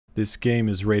This game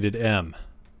is rated M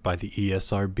by the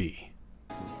ESRB.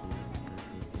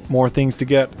 More things to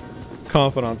get.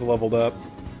 Confidence leveled up.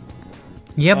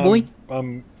 Yeah, boy.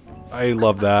 I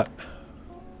love that.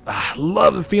 I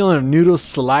love the feeling of noodles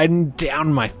sliding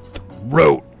down my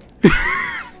throat.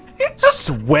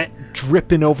 Sweat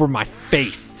dripping over my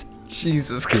face.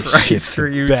 Jesus This Christ, shit's the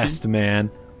Ryuji. best, man.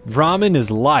 Ramen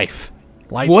is life.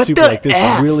 Light What soup the like this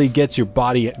F? really gets your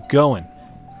body going.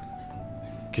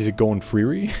 Is it going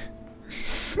free?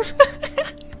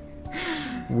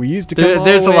 We used to come all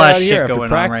There's the way a lot out of here shit after going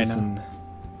practice, on right now.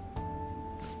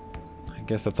 and I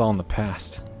guess that's all in the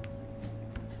past.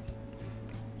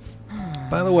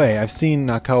 By the way, I've seen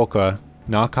Nakaoka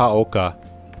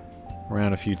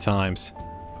around a few times,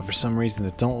 but for some reason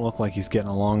it don't look like he's getting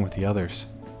along with the others.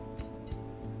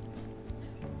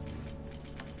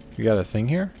 You got a thing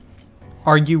here?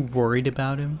 Are you worried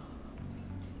about him?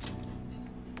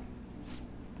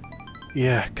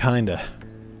 Yeah, kinda.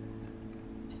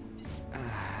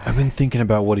 I've been thinking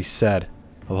about what he said.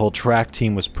 The whole track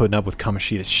team was putting up with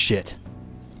Kamoshida's shit.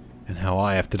 And how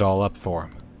I effed it all up for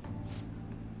him.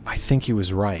 I think he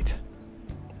was right.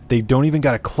 They don't even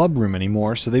got a club room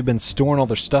anymore, so they've been storing all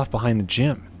their stuff behind the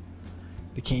gym.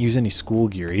 They can't use any school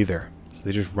gear either, so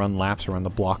they just run laps around the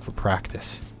block for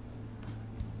practice.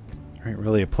 There ain't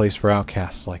really a place for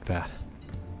outcasts like that.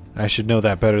 I should know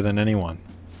that better than anyone.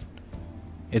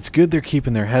 It's good they're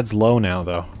keeping their heads low now,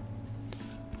 though.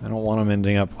 I don't want them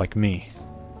ending up like me.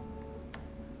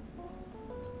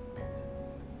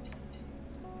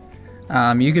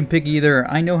 You can pick either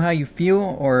I know how you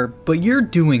feel or but you're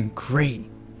doing great.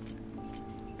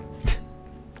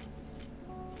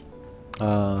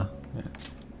 Yeah,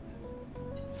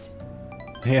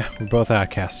 we're both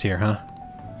outcasts here, huh?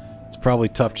 It's probably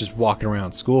tough just walking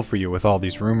around school for you with all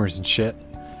these rumors and shit.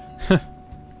 You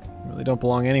really don't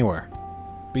belong anywhere.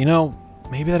 But you know,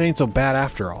 maybe that ain't so bad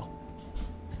after all.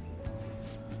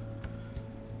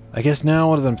 I guess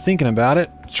now that I'm thinking about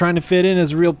it, trying to fit in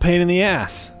is a real pain in the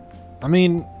ass. I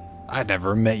mean, I'd never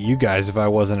have met you guys if I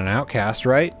wasn't an outcast,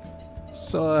 right?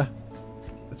 So,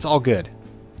 it's all good.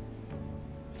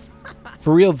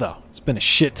 For real though, it's been a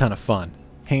shit ton of fun.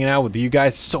 Hanging out with you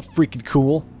guys is so freaking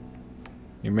cool.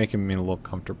 You're making me a little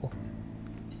comfortable.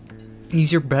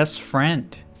 He's your best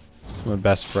friend. My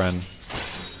best friend.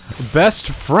 Best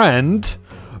friend?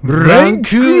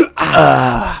 Rank you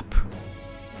up!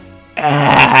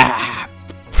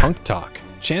 Punk talk.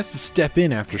 Chance to step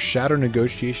in after shadow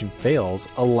negotiation fails,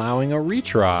 allowing a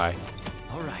retry.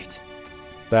 Alright.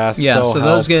 That's so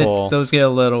helpful. those get a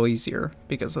little easier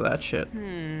because of that shit.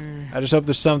 I just hope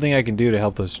there's something I can do to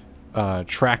help those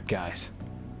track guys.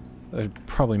 I'd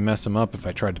probably mess them up if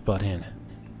I tried to butt in.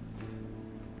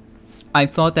 I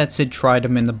thought that Sid tried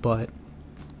him in the butt.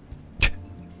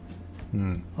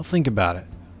 I'll think about it.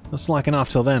 No slacking off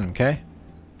till then, okay?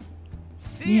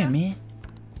 Yeah, man.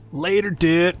 Later,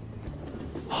 dude.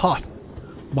 Hot.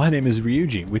 My name is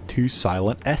Ryuji with 2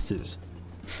 silent S's.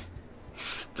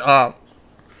 Stop.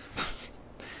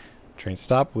 Train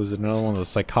stop? Was it another one of those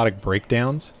psychotic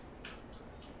breakdowns?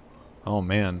 Oh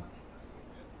man.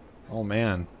 Oh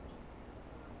man.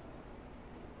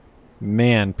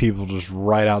 Man, people just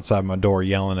right outside my door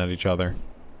yelling at each other.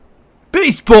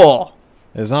 Baseball!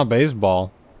 It's not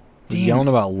baseball. They're Damn. yelling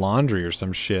about laundry or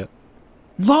some shit.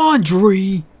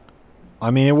 Laundry!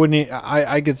 I mean, it wouldn't.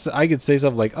 I could say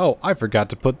something like, "Oh, I forgot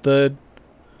to put the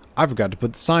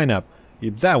sign up."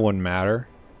 Yeah, that wouldn't matter.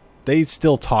 They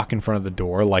still talk in front of the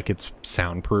door like it's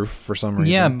soundproof for some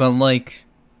reason. Yeah, but like...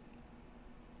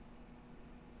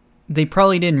 They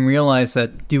probably didn't realize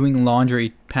that doing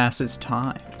laundry passes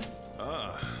time.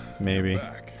 Maybe.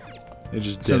 They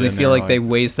just did. So they it feel now. like they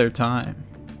waste their time.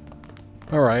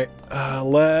 Alright,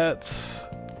 let's...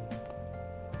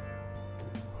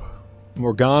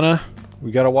 Morgana,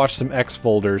 we gotta watch some X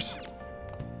folders.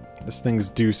 This thing's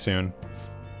due soon.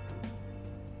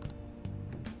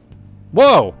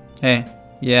 Whoa! Hey,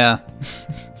 yeah.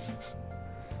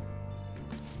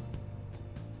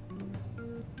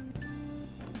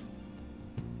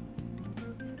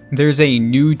 There's a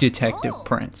new Detective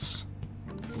Prince.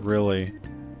 Really?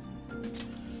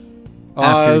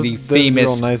 After this the is famous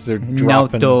real nice. They're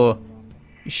dropping... Naoto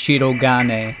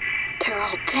Shirogane. They're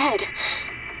all dead.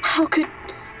 Who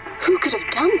could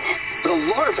have done this?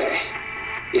 The larvae.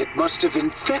 It must have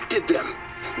infected them.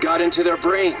 Got into their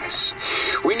brains.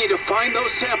 We need to find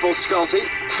those samples, Sculty.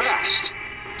 Fast.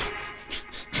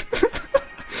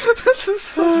 This is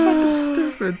so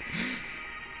fucking stupid.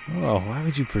 Oh, why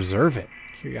would you preserve it?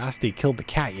 Curiosity killed the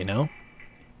cat, you know?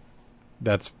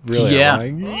 That's really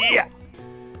ironic. Yeah.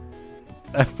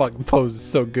 That fucking pose is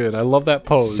so good. I love that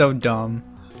pose. So dumb.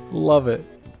 Love it.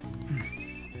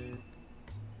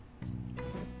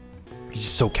 He's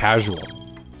so casual.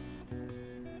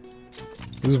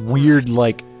 This weird,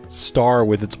 like, star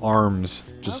with its arms.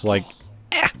 Just like,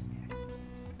 eh.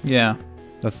 Yeah.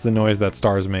 That's the noise that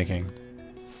star is making.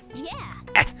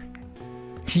 Yeah.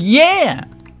 Yeah!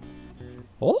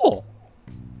 Oh!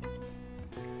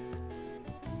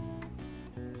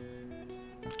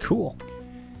 Cool.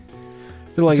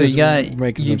 I feel like So it's you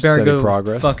making some better steady go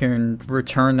progress. fucking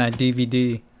return that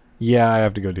DVD. Yeah, I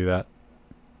have to go do that.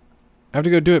 I have to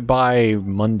go do it by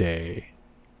Monday.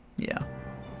 Yeah.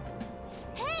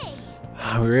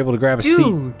 We were able to grab a seat.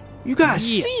 Dude, you got a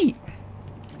seat!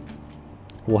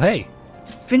 Well, hey.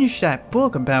 Finish that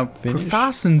book about Finish?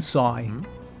 Professensai.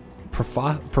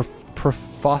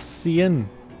 Profasian.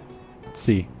 Let's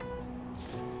see.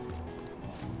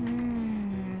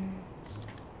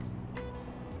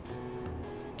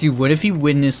 Dude, what if you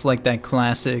witnessed like that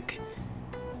classic,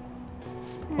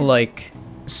 like,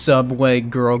 subway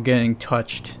girl getting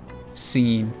touched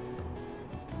scene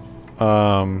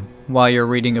while you're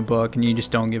reading a book and you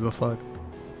just don't give a fuck?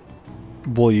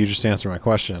 Well, you just answered my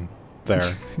question there.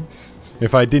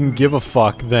 If I didn't give a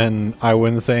fuck, then I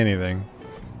wouldn't say anything.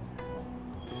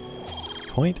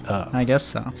 Point up. I guess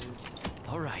so.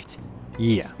 Alright.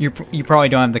 Yeah. You probably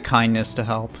don't have the kindness to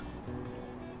help.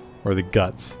 Or the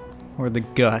guts. Or the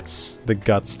guts. The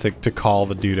guts to call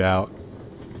the dude out.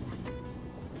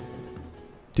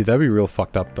 Dude, that'd be real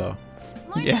fucked up, though.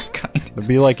 Yeah, kind of. It'd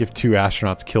be like if two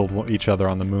astronauts killed each other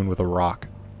on the moon with a rock.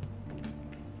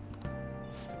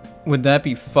 Would that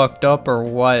be fucked up or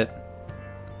what?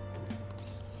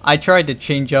 I tried to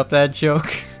change up that joke.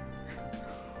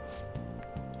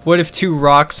 What if two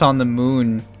rocks on the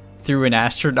moon threw an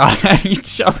astronaut at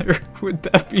each other? Would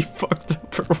that be fucked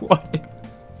up or what?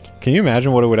 Can you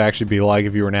imagine what it would actually be like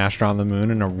if you were an astronaut on the moon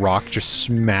and a rock just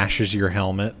smashes your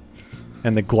helmet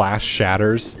and the glass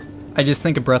shatters? I just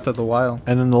think of Breath of the Wild.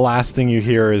 And then the last thing you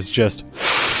hear is just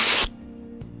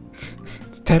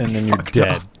and then you're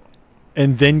dead.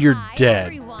 And then you're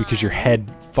dead because your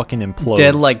head fucking implodes.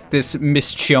 Dead like this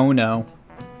Miss Chono.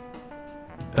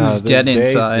 Who's dead these days,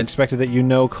 inside. It's expected that you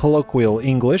know colloquial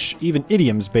English, even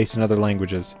idioms based in other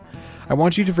languages. I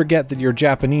want you to forget that you're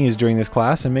Japanese during this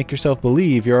class and make yourself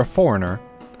believe you're a foreigner.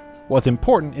 What's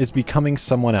important is becoming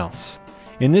someone else.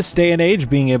 In this day and age,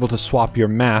 being able to swap your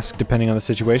mask depending on the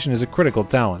situation is a critical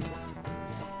talent.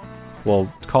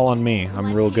 Well, call on me.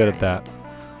 I'm real good at that.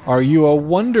 Are you a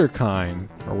wonderkind?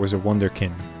 Or was it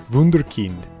wonderkind?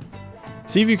 Wunderkind.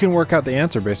 See if you can work out the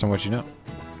answer based on what you know.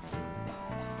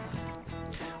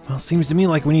 Well, seems to me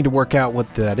like we need to work out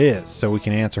what that is so we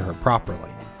can answer her properly.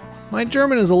 My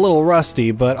German is a little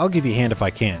rusty, but I'll give you a hand if I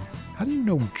can. How do you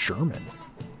know German?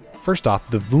 First off,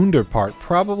 the Wunder part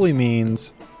probably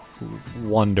means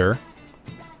wonder.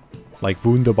 Like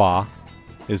wunderbar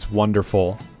is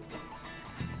wonderful.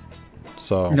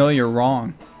 So No, you're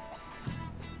wrong.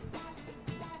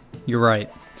 You're right.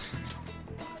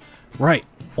 Right,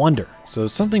 wonder. So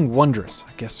something wondrous,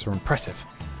 I guess, or impressive.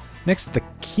 Next, the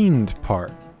kind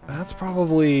part. That's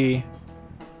probably...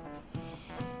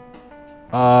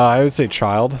 I would say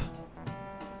child.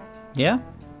 Yeah?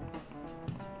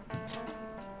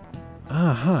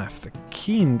 If the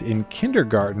kind in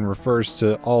kindergarten refers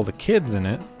to all the kids in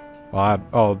it... Well,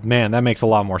 oh man, that makes a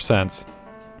lot more sense.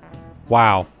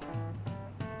 Wow.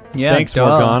 Yeah, Thanks, duh.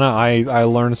 Morgana. I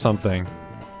learned something.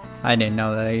 I didn't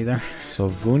know that either. So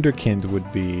Wunderkind would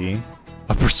be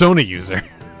a Persona user.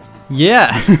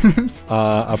 Yeah.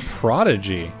 A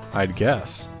prodigy, I'd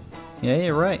guess. Yeah,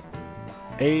 you're right.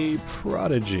 A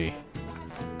prodigy.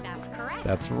 That's correct.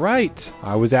 That's right.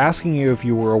 I was asking you if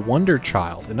you were a wonder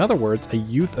child. In other words, a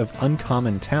youth of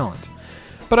uncommon talent.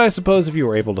 But I suppose if you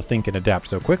were able to think and adapt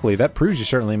so quickly, that proves you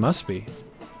certainly must be.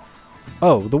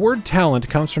 Oh, the word talent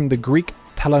comes from the Greek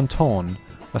talenton,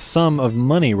 a sum of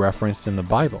money referenced in the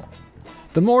Bible.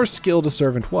 The more skilled a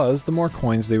servant was, the more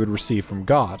coins they would receive from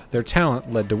God. Their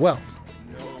talent led to wealth.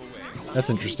 That's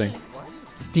interesting.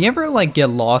 Do you ever, like, get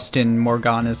lost in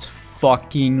Morgana's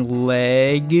fucking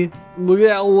leg? Look at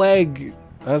that leg.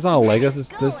 That's not a leg, that's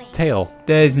this tail.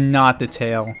 That is not the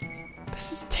tail.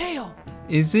 This is tail.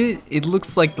 Is it? It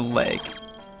looks like the leg.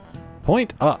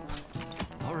 Point up.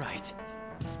 Alright.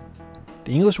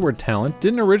 The English word talent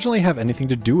didn't originally have anything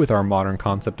to do with our modern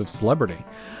concept of celebrity,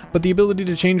 but the ability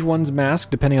to change one's mask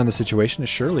depending on the situation is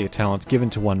surely a talent given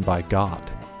to one by God.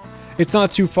 It's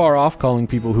not too far off calling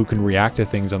people who can react to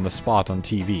things on the spot on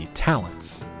TV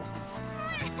talents.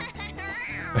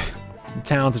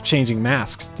 Talent of changing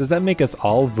masks. Does that make us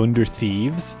all Wunder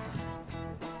thieves?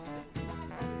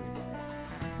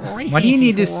 Why do you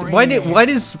need this? Why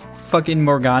does fucking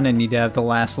Morgana need to have the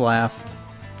last laugh?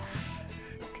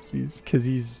 Cause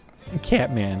he's a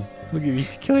cat man. Look at me,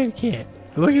 he's killing a cat.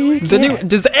 Look at me.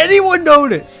 Does anyone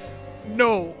notice?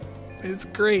 No, it's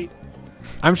great.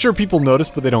 I'm sure people notice,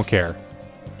 but they don't care.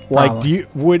 Like,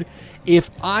 if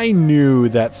I knew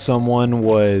that someone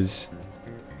was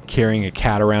carrying a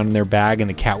cat around in their bag and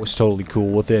the cat was totally cool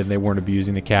with it and they weren't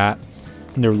abusing the cat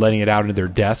and they're letting it out into their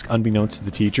desk unbeknownst to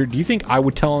the teacher, do you think I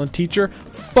would tell on the teacher?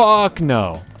 Fuck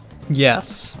no.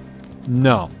 Yes.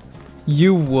 No.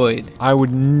 You would. I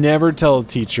would never tell a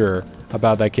teacher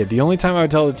about that kid. The only time I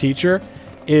would tell the teacher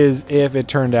is if it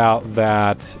turned out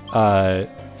that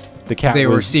the cat they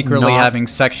was were secretly not having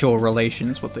sexual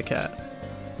relations with the cat.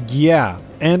 Yeah,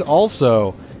 and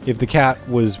also if the cat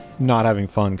was not having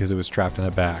fun because it was trapped in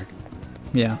a bag.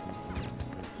 Yeah.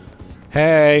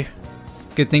 Hey.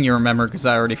 Good thing you remember because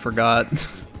I already forgot.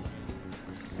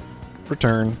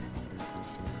 Return.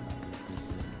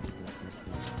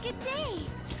 Good day.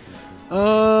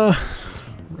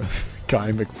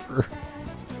 Guy McFur.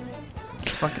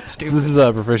 It's fucking So stupid. this is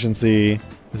proficiency,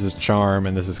 this is charm,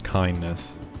 and this is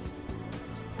kindness.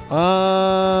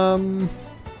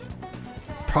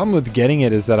 Problem with getting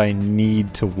it is that I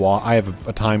need to I have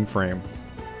a time frame.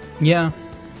 Yeah,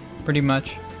 pretty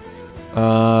much.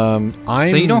 So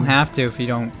So you don't have to if you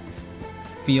don't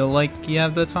feel like you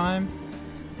have the time.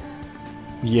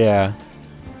 Yeah.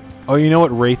 Oh, you know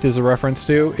what Wraith is a reference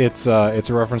to? It's a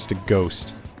reference to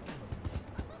Ghost.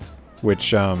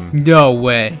 Which No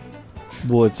way.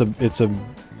 well, it's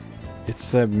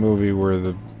that movie where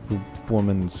the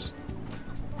woman's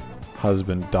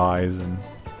husband dies and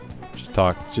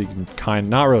she can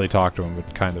not really talk to him,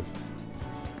 but kind of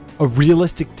a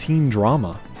realistic teen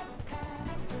drama.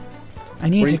 I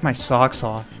need What to do take my socks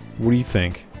off. What do you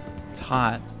think? It's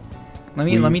hot. What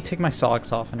Let do me you- take my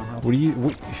socks off and I'll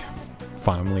help.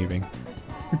 Fine, I'm leaving.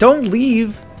 Don't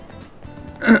leave.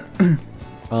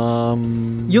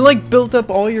 You like built up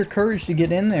all your courage to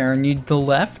get in there and you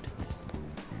left?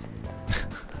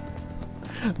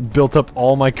 Built up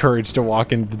all my courage to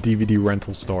walk into the DVD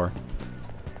rental store.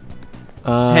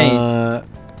 Hey,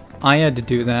 I had to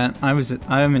do that.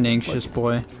 I'm an anxious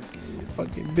boy.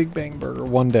 Fucking Big Bang Burger.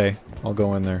 One day, I'll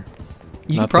go in there.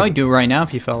 You Not could probably the- do it right now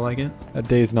if you felt like it. That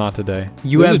day's not today.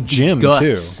 You There's have a gym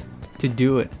guts too. to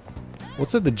do it.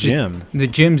 What's at the gym? The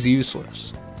gym's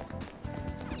useless.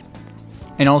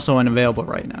 And also unavailable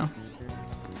right now.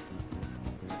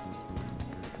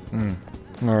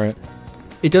 All right,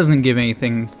 It doesn't give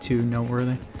anything too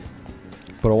noteworthy.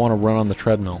 but I want to run on the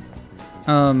treadmill.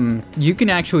 You can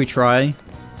actually try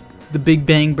the Big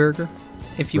Bang Burger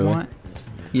if you Really? want.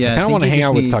 Yeah, I kind of think want to you hang just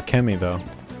out with need- Takemi though,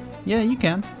 Yeah, you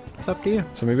can. It's up to you.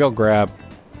 so maybe I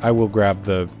will grab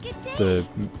the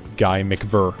guy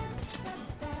McVer.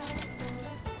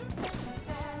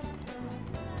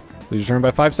 Please return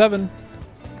by 5/7.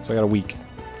 So I got a week.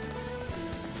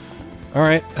 All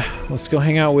right, let's go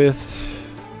hang out with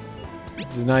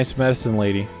the nice medicine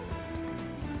lady.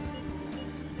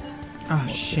 Oh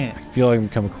shit! I feel like I'm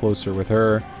coming closer with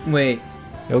her. Wait,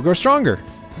 It'll grow stronger.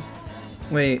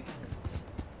 wait.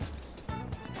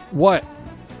 What?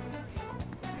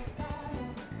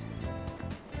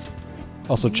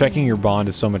 Also, checking your bond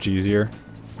is so much easier.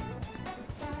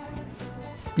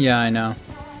 Yeah, I know.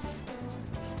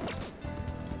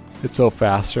 It's so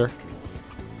faster.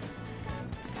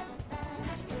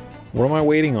 What am I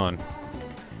waiting on?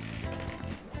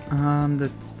 The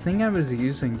thing I was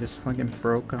using just fucking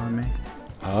broke on me.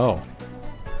 Oh.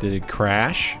 Did it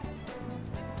crash?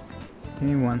 Give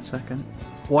me 1 second.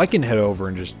 Well, I can head over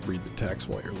and just read the text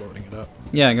while you're loading it up.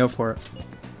 Yeah, go for it.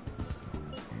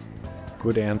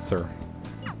 Good answer.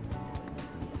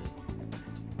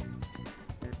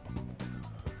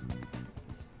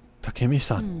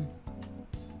 Takemi-san.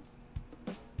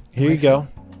 Here you go.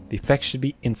 The effect should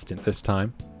be instant this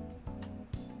time.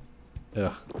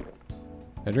 Ugh.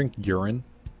 Can I drink urine?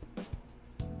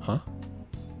 Huh?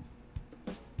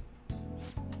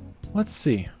 Let's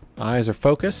see. Eyes are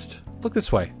focused. Look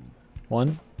this way.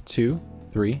 1, 2,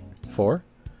 3, 4.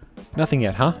 Nothing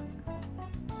yet, huh?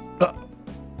 The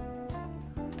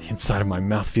inside of my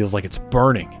mouth feels like it's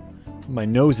burning. My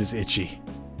nose is itchy.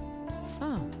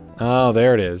 Oh,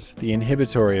 there it is. The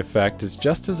inhibitory effect is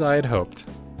just as I had hoped.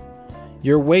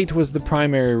 Your weight was the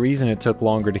primary reason it took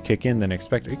longer to kick in than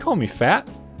expected. Are you calling me fat?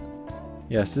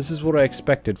 Yes, this is what I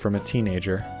expected from a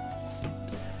teenager.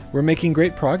 We're making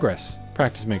great progress.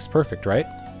 Practice makes perfect, right?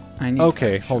 I need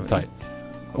Okay, to hold actually tight.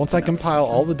 Once I compile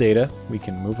all the data, we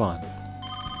can move on.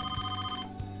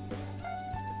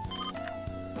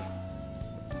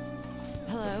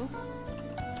 Hello?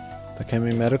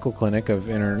 Takemi Medical Clinic of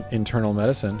Internal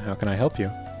Medicine. How can I help you?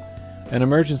 An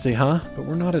emergency, huh? But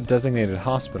we're not a designated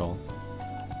hospital.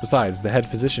 Besides, the head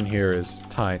physician here is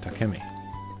Tai Takemi.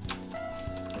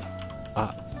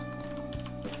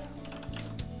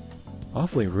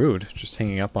 Awfully rude, just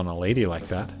hanging up on a lady like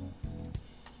that.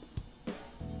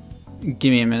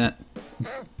 Give me a minute.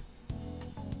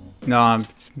 No,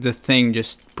 the thing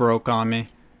just broke on me.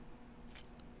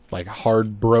 Like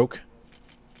hard broke?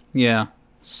 Yeah.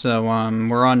 So,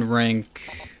 we're on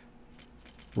rank...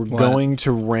 We're going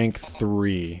to rank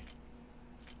 3.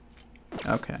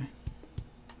 Okay.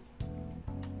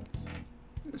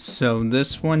 So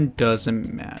this one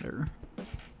doesn't matter.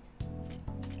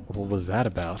 What was that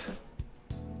about?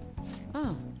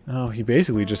 Oh, he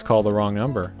basically just called the wrong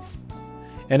number.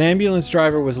 An ambulance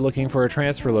driver was looking for a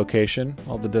transfer location.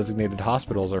 All the designated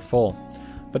hospitals are full.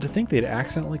 But to think they'd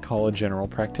accidentally call a general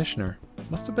practitioner.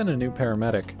 Must have been a new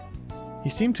paramedic. He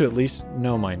seemed to at least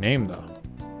know my name, though.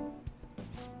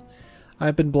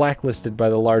 I've been blacklisted by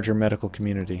the larger medical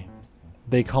community.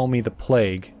 They call me the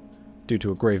Plague, due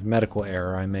to a grave medical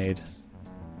error I made.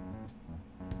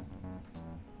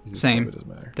 Same. Doesn't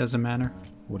matter. Doesn't matter.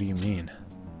 What do you mean?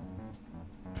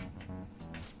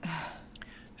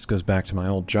 This goes back to my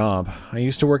old job. I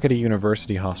used to work at a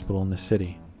university hospital in the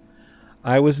city.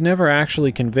 I was never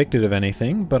actually convicted of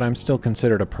anything, but I'm still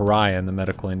considered a pariah in the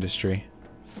medical industry.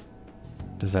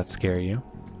 Does that scare you?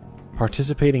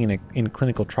 Participating in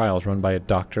clinical trials run by a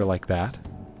doctor like that?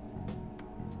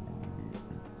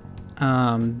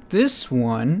 This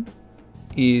one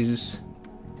is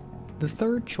the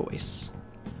third choice.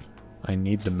 I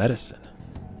need the medicine.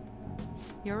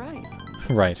 You're right.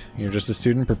 Right, you're just a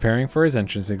student preparing for his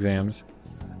entrance exams.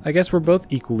 I guess we're both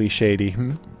equally shady,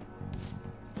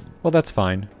 Well, that's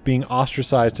fine. Being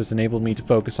ostracized has enabled me to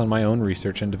focus on my own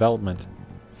research and development.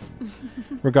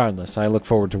 Regardless, I look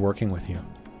forward to working with you.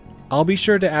 I'll be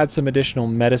sure to add some additional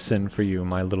medicine for you,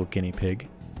 my little guinea pig.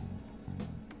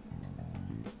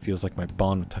 Feels like my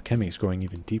bond with Takemi is growing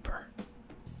even deeper.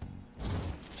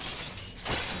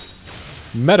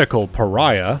 Medical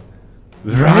pariah?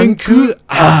 Rank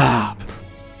up!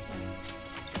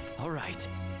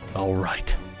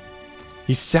 Alright.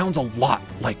 He sounds a lot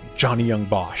like Johnny Young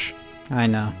Bosch. I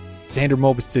know. Xander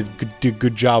Mobus did a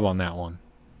good job on that one.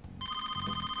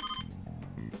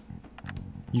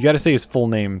 You gotta say his full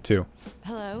name, too.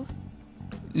 Hello?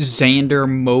 Xander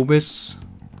Mobus.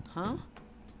 Huh?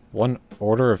 One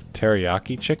order of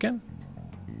teriyaki chicken?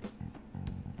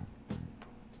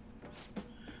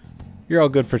 You're all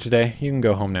good for today. You can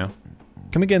go home now.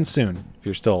 Come again soon, if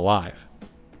you're still alive.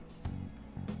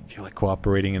 I feel like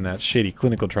cooperating in that shady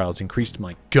clinical trials increased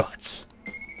my guts.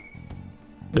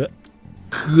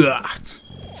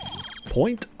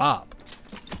 Point up.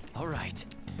 Alright.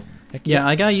 Yeah,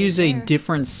 I gotta use a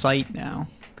different site now.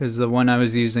 Because the one I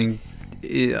was using,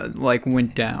 like,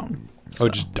 went down. So. Oh,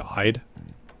 it just died?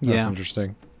 That's Yeah.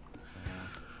 interesting.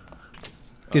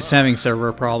 Just having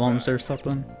server problems or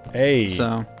something. Hey.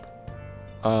 So.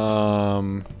 I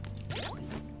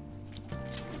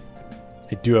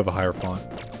do have a higher font.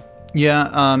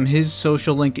 Yeah, his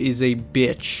social link is a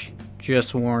bitch.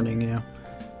 Just warning you.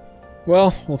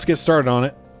 Well, let's get started on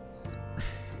it.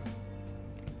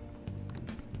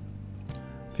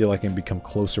 Feel like I can become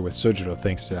closer with Sojiro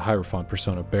thanks to Hierophant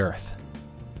Persona Bareth.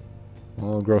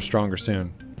 Well, it'll grow stronger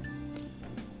soon.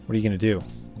 What are you gonna do?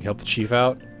 You help the chief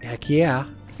out? Heck yeah.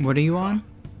 What are you on?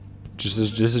 This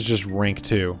is just rank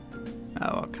 2.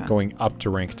 Oh, okay. Going up to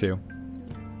rank 2.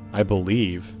 I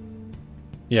believe.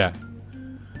 Yeah.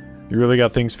 You really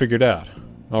got things figured out.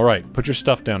 Alright, put your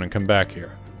stuff down and come back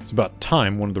here. It's about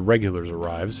time one of the regulars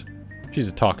arrives. She's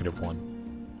a talkative one.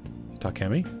 Is it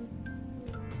Takemi?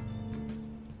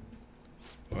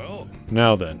 Well,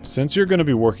 now then, since you're going to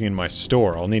be working in my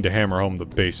store, I'll need to hammer home the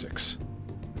basics.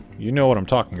 You know what I'm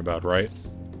talking about, right?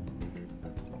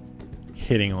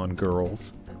 Hitting on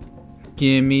girls.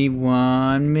 Give me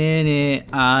 1 minute.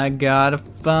 I gotta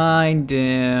find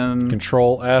him.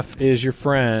 Control F is your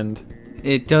friend.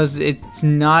 It does. It's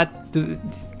not the.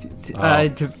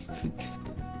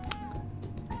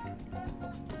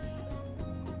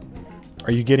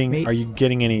 Are you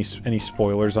getting any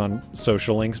spoilers on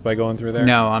social links by going through there?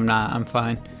 No, I'm not. I'm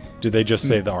fine. Do they just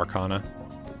say the Arcana?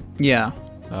 Yeah.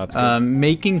 That's good.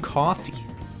 Making coffee.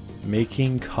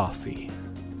 Making coffee.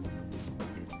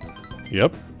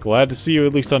 Yep. Glad to see you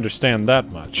at least understand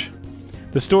that much.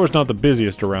 The store's not the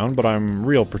busiest around, but I'm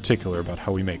real particular about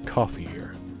how we make coffee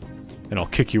here. And I'll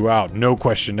kick you out, no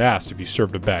question asked, if you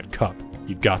served a bad cup.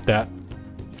 You got that?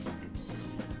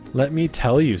 Let me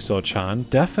tell you, So-chan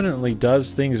definitely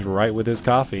does things right with his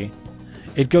coffee.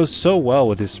 It goes so well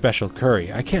with his special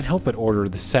curry, I can't help but order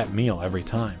the set meal every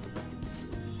time.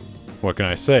 What can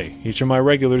I say? Each of my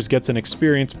regulars gets an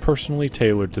experience personally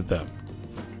tailored to them.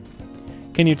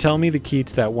 Can you tell me the key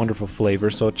to that wonderful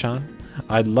flavor, So-chan?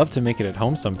 I'd love to make it at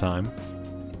home sometime.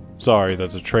 Sorry,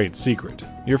 that's a trade secret.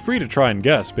 You're free to try and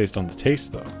guess based on the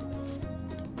taste, though.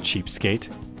 Cheapskate.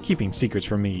 Keeping secrets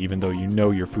from me even though you know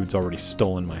your food's already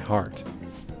stolen my heart.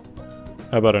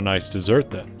 How about a nice dessert,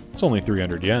 then? It's only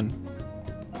 300 yen.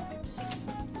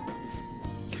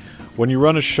 When you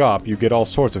run a shop, you get all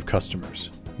sorts of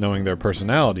customers. Knowing their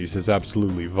personalities is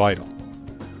absolutely vital.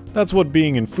 That's what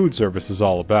being in food service is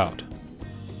all about.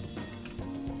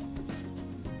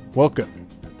 Welcome.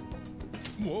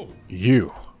 Whoa.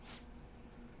 You.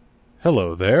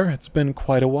 Hello there. It's been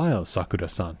quite a while,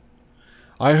 Sakura-san.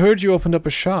 I heard you opened up a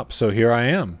shop, so here I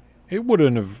am. It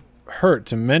wouldn't have hurt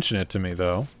to mention it to me,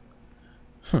 though.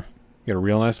 You got a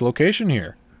real nice location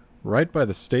here. Right by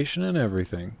the station and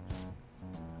everything.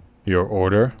 Your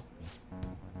order?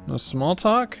 No small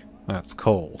talk? That's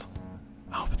cold.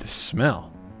 Oh, but the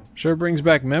smell. Sure brings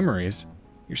back memories.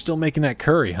 You're still making that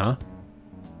curry, huh?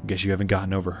 Guess you haven't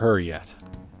gotten over her yet.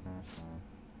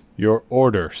 Your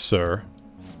order, sir.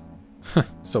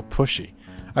 So pushy.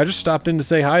 I just stopped in to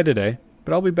say hi today,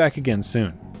 but I'll be back again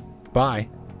soon. Bye.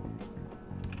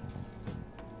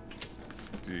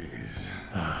 Jeez.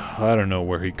 I don't know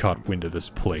where he caught wind of this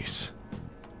place.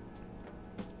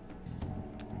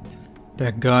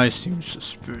 That guy seems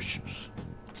suspicious.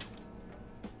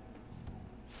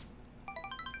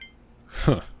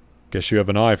 Huh. Guess you have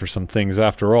an eye for some things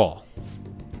after all.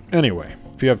 Anyway,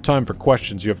 if you have time for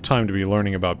questions, you have time to be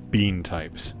learning about bean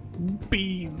types.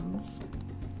 Beans.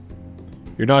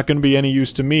 You're not going to be any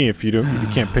use to me if you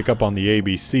can't pick up on the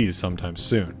ABCs sometime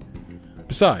soon.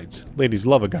 Besides, ladies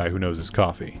love a guy who knows his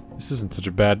coffee. This isn't such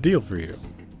a bad deal for you.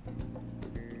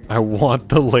 I want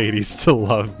the ladies to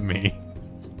love me.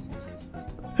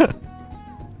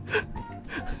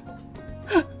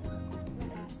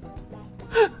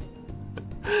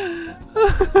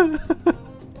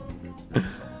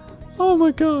 Oh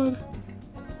my god.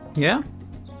 Yeah?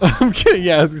 I'm kidding.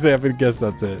 Yeah, I was gonna say, I would guess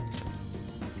that's it.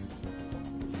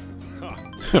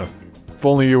 If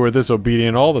only you were this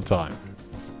obedient all the time.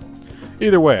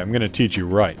 Either way, I'm gonna teach you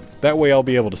right. That way I'll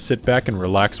be able to sit back and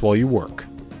relax while you work.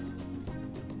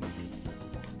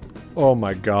 Oh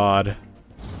my god.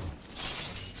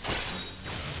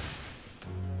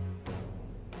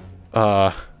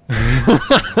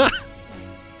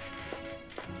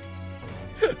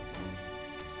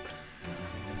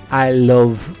 I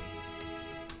love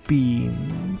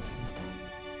beans.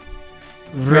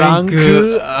 Rank. All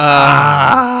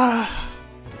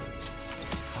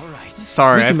right.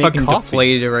 Sorry, We I can make fucking coffee.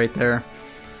 deflated it right there.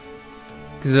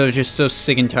 Because I was just so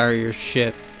sick and tired of your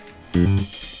shit.